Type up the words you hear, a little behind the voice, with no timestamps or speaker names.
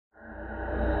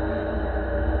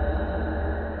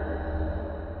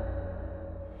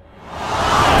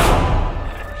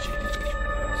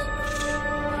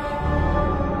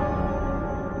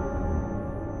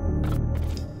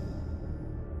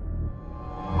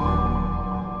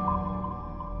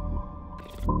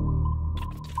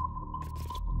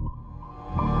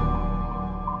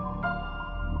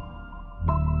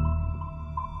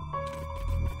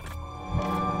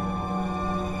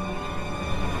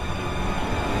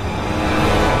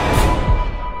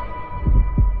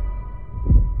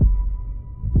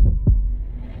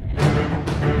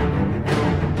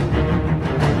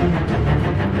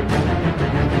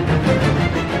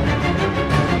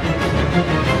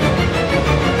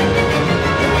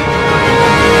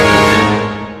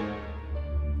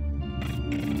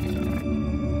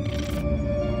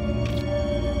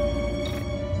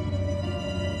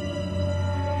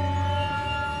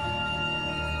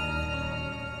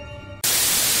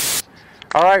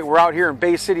All right, we're out here in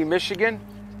Bay City, Michigan,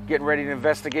 getting ready to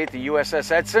investigate the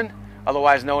USS Edson,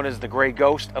 otherwise known as the Gray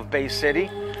Ghost of Bay City.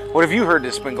 What have you heard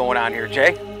that's been going on here,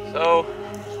 Jay? So,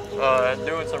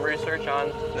 doing some research on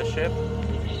the ship,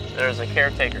 there's a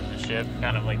caretaker of the ship,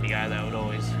 kind of like the guy that would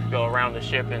always go around the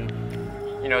ship and,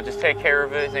 you know, just take care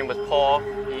of it. His name was Paul.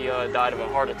 He died of a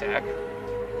heart attack.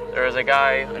 There was a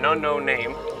guy, an unknown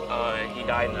name, he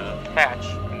died in a hatch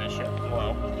in the ship as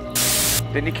well.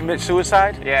 Didn't he commit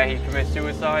suicide? Yeah, he committed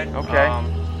suicide. Okay.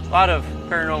 A lot of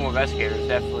paranormal investigators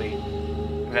definitely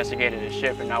investigated his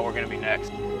ship, and now we're going to be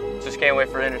next. Just can't wait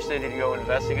for Inner City to go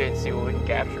investigate and see what we can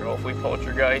capture. Hopefully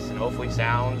poltergeist, and hopefully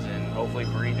sounds, and hopefully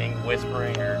breathing,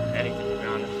 whispering, or anything, to be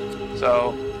honest.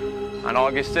 So, on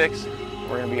August 6th,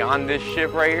 we're going to be on this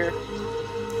ship right here,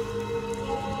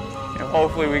 and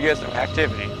hopefully we get some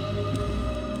activity.